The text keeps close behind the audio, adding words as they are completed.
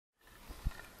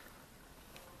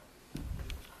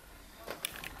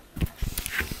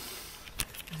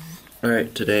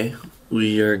Alright, today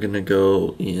we are gonna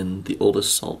go in the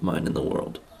oldest salt mine in the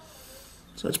world.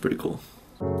 So that's pretty cool.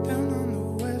 Down on the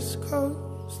west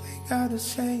coast, they got a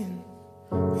saying,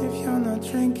 if you're not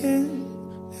drinking,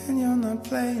 then you're not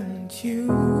playing. But you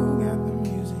got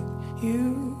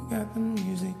the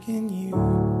music in you,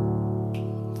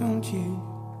 don't you?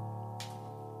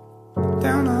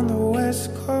 Down on the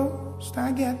west coast,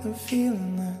 I get the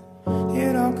feeling that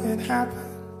it all could happen.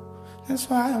 That's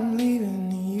why I'm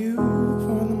leaving you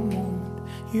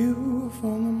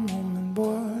for the moment,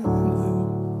 boy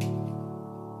blue.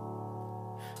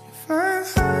 If I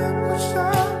push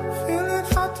up, feeling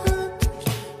hot to the touch,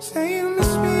 say you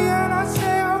miss me and I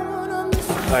say I wanna miss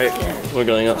you. Alright, we're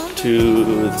going up to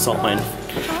the salt mine.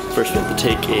 First we have to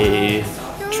take a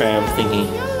tram thingy,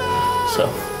 so.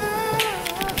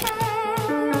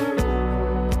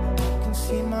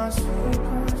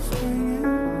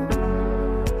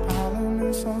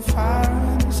 On fire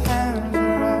and his hands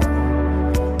are up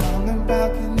on the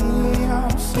balcony,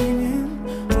 I'm singing,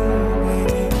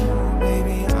 oh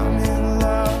baby, I'm in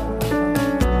love.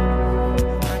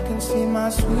 I can see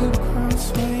my sweet crown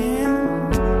swaying.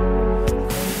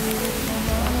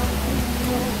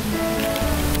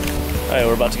 Alright,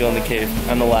 we're about to go in the cave.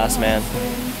 I'm the last man.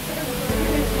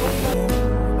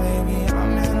 Baby,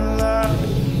 I'm in love.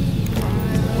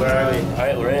 Where are we?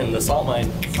 Alright, we're in the salt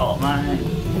mine. Salt mine.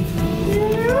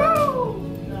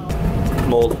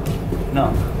 Mold.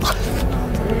 No.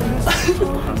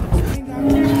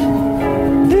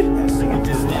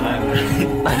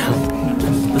 I know.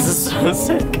 This is so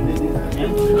sick.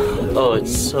 Oh,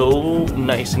 it's so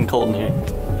nice and cold in here.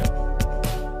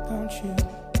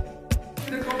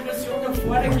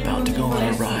 We're about to go on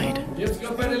a ride.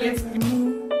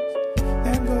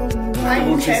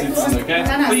 Okay?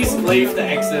 Please leave the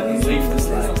exit and leave the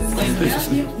slide.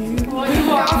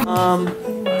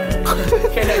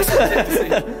 Okay, next.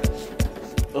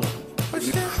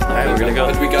 Alright, we're gonna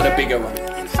go. But we got a bigger one. A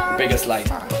bigger slide.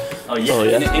 Oh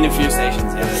yeah? In a few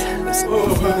stations, yes.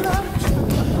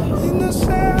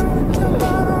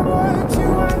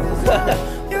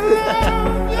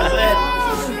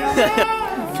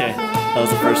 Okay, that was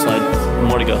the first slide.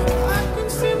 More to go.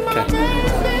 Okay.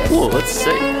 Whoa, that's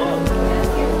sick.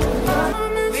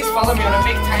 Please follow me on a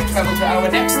big time travel to our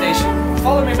next station.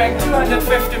 Follow me back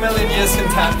 250 million years in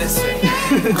time this way.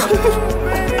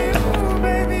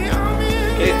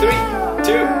 Okay, 3,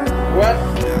 2, 1,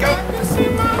 go!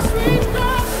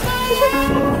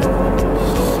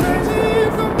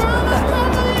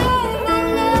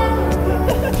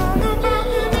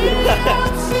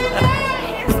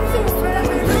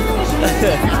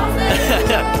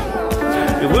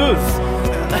 You lose!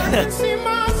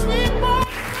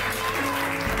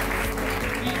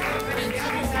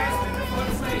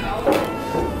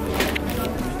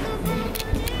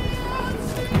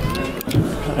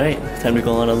 Alright, time to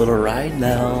go on a little ride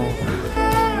now.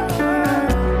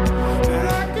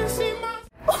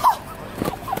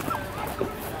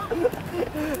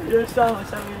 You're so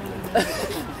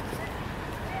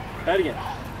Try it again.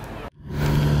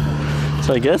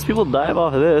 So I guess people dive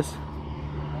off of this.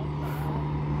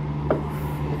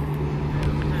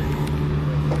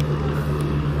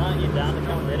 Aren't you down to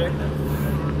come later?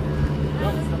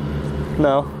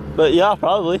 No, but yeah,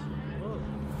 probably.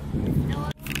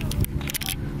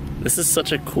 This is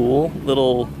such a cool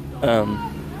little, I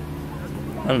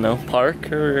don't know,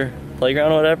 park or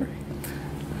playground or whatever.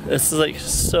 This is like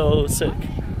so sick.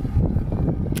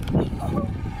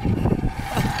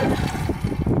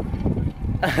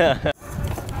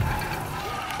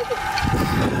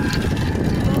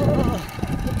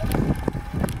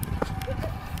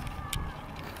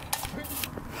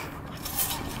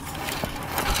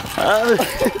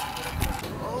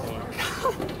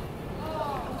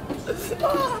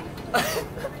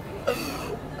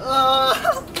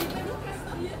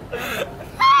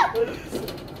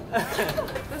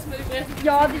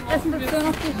 Ja, das wird so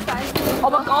noch viel Zeit.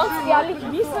 Aber ganz ehrlich,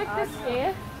 wie soll das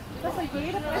gehen? Dass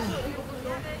jeder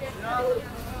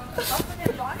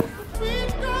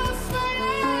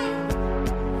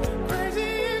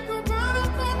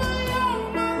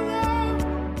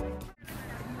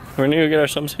We're gonna go get our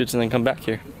swimsuits and then come back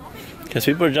here. Because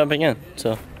people are jumping in,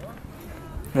 so.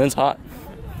 And it's hot.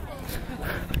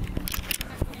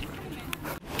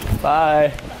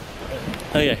 Bye.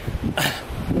 Okay.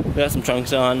 We got some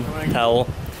trunks on, towel.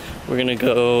 We're gonna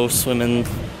go swim in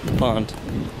the pond.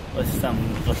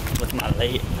 With my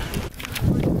late.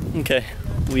 Okay.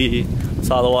 We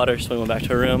saw the water, so we went back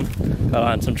to our room, got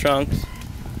on some trunks.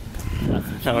 Now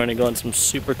we're gonna go in some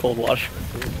super cold water.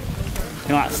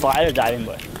 You want slide or diving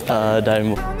board?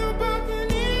 Diving board.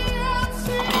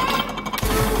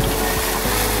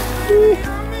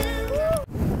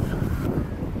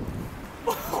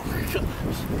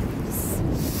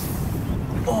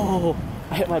 Oh,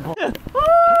 I hit my ball.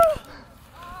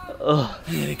 Oh,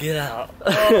 I need to get out.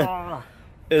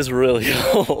 It's really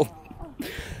cold.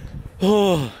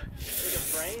 Oh.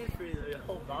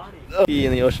 Be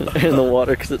in the ocean, in the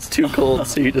water, because it's too cold,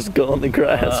 so you just go on the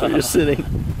grass where you're sitting.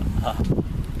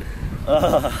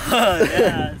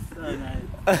 Yeah, it's so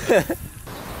nice.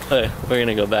 Okay, we're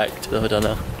gonna go back to the hotel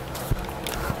now.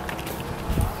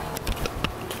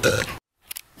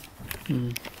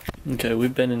 Okay,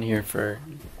 we've been in here for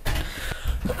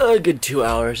a good 2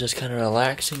 hours, just kind of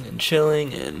relaxing and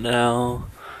chilling, and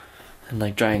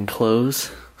like drying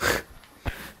clothes.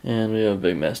 And we have a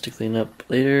big mess to clean up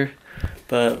later,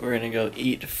 but we're gonna go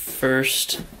eat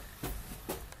first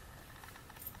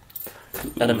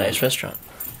at a nice restaurant.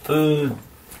 Food.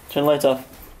 Turn the lights off.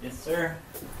 Yes, sir.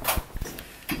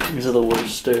 These are the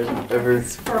worst stairs I've ever.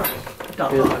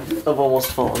 I've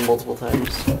almost fallen multiple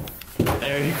times.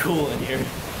 Very cool in here,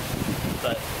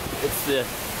 but it's the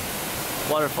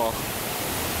waterfall.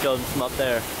 Goes from up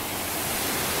there.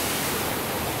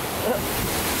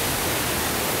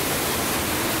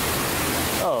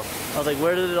 Oh, I was like,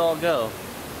 where did it all go?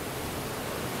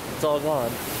 It's all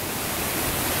gone.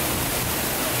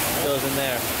 It goes in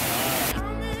there.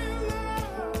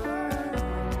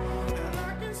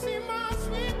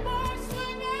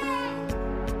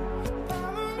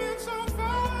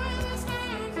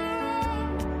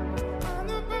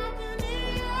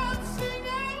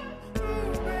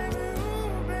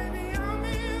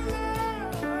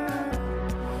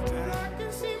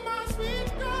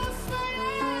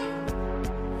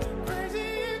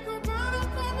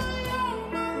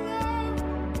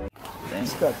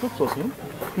 Köttsåsen?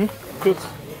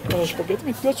 Spagetti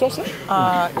med köttsås?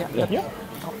 Ja. Ja.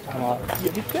 Kan man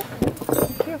ge lite?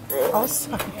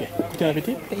 Awesome. Okej, god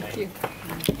appetit. Thank you.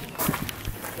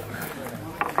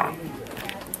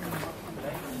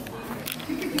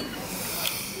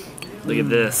 Look at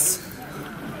this.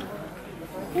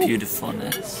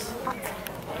 Beautifulness.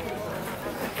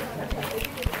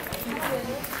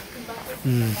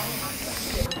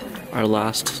 Our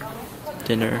last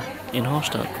dinner in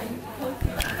Hallstatt.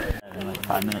 And like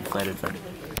 5 minutes later, it's like,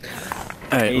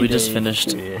 Alright, we just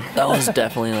finished. That was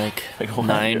definitely like Like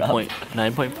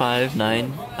 9.5,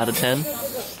 9 out of 10.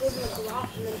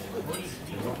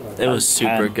 It was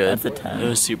super 10. good. That's a 10. It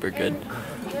was super good.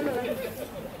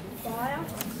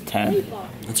 10.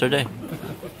 That's our day.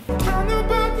 On the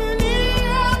balcony,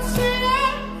 I'm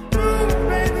singing. Move,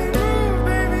 baby,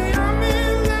 I'm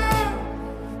in love.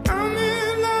 I'm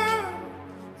in love.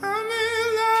 I'm in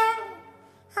love.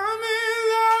 I'm in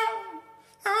love.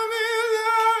 I'm in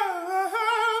love.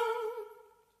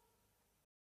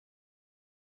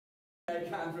 I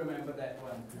can't remember that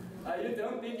one. You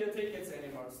don't need your tickets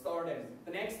anymore. Store them.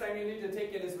 The next time you need a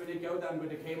ticket is when you go down with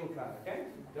the cable car, okay?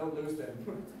 Don't lose them.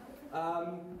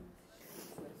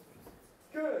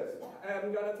 Good.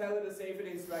 I'm gonna tell you the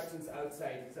safety instructions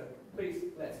outside. So please,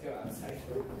 let's go outside.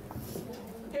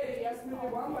 Okay, yes, maybe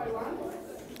one by one.